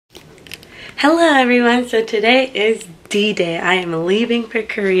Hello everyone, so today is D-Day. I am leaving for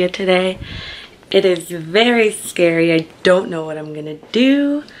Korea today. It is very scary. I don't know what I'm gonna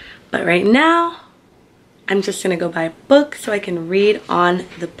do, but right now I'm just gonna go buy a book so I can read on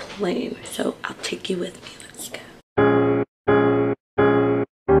the plane. So I'll take you with me. Let's go.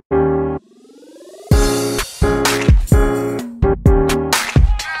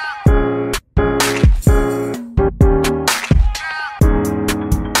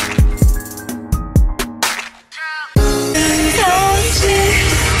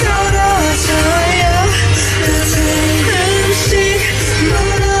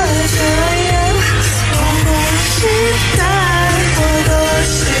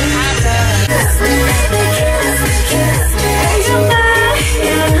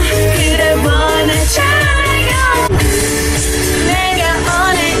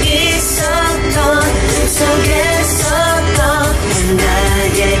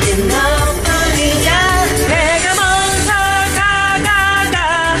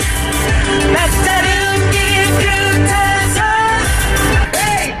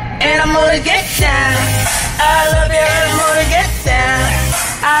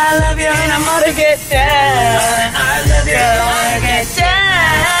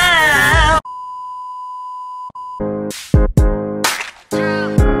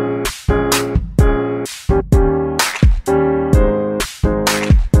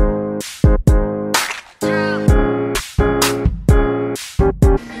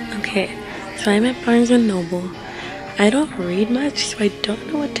 Okay, so I'm at Barnes & Noble. I don't read much, so I don't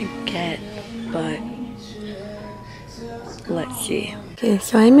know what to get, but let's see. Okay,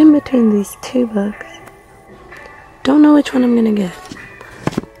 so I'm in between these two books. Don't know which one I'm gonna get.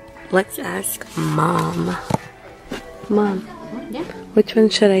 Let's ask Mom. Mom, yeah? Which one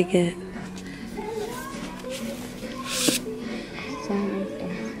should I get?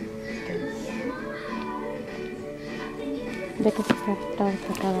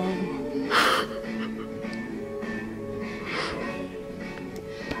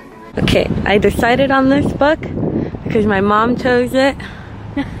 Okay, I decided on this book because my mom chose it.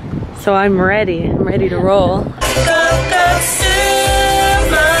 So I'm ready. I'm ready to roll.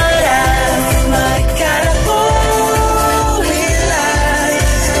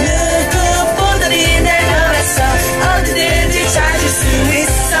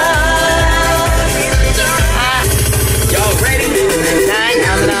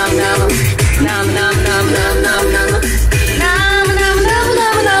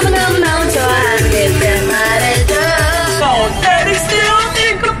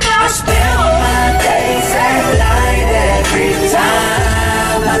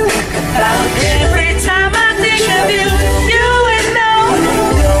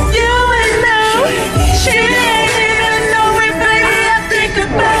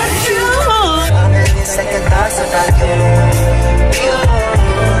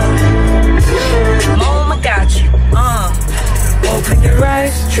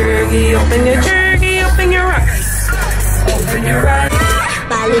 Jerky, open your jerky, open your rice. Open your rice.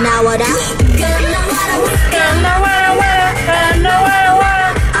 빨리 나와라.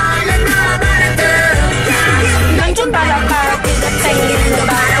 난좀 받아봐. 생기는 거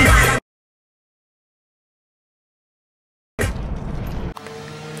봐라.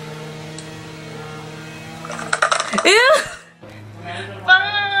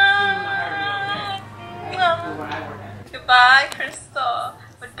 Goodbye, Crystal.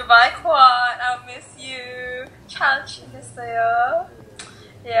 But goodbye, Kwon. I'll miss you. 잘 지냈어요?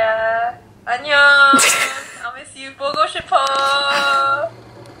 Yeah. 안녕. I'll miss you. 보고 싶어.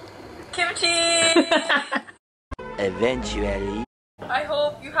 Kimchi. Eventually. I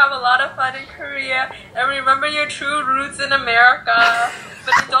hope you have a lot of fun in Korea and remember your true roots in America.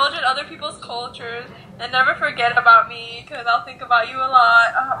 But indulge in other people's cultures and never forget about me because I'll think about you a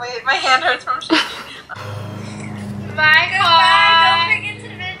lot. Oh, wait, my hand hurts from shaking. Bye, Don't forget to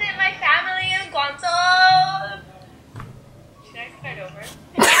visit my family in Guangzhou. Should I start over?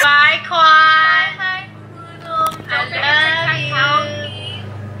 Bye, Kwan. Bye, Poodle. I love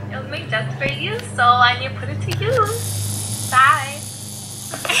you. It'll make just for you, so I need to put it to use. Bye.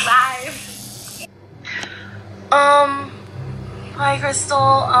 Bye. Hi,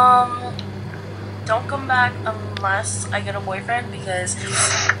 Crystal. Don't come back unless I get a boyfriend because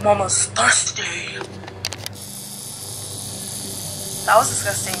Mama's thirsty. That was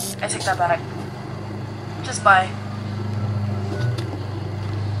disgusting. I take that back. Just bye.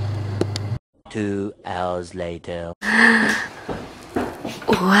 2 hours later.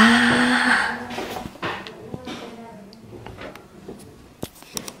 Wow.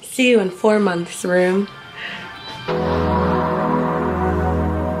 See you in 4 months, room.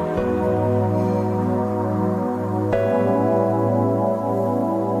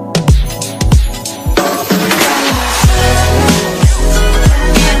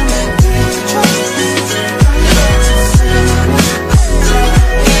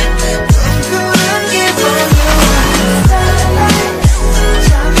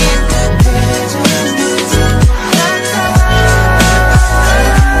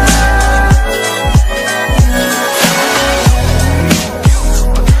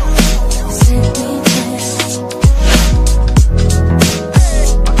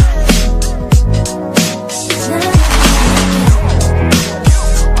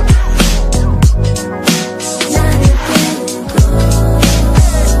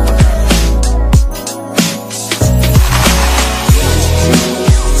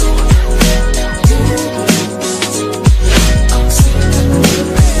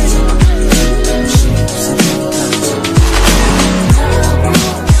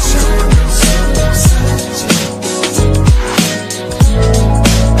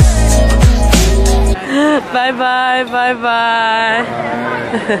 Bye, bye, bye.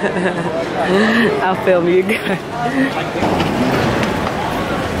 I'll film you guys.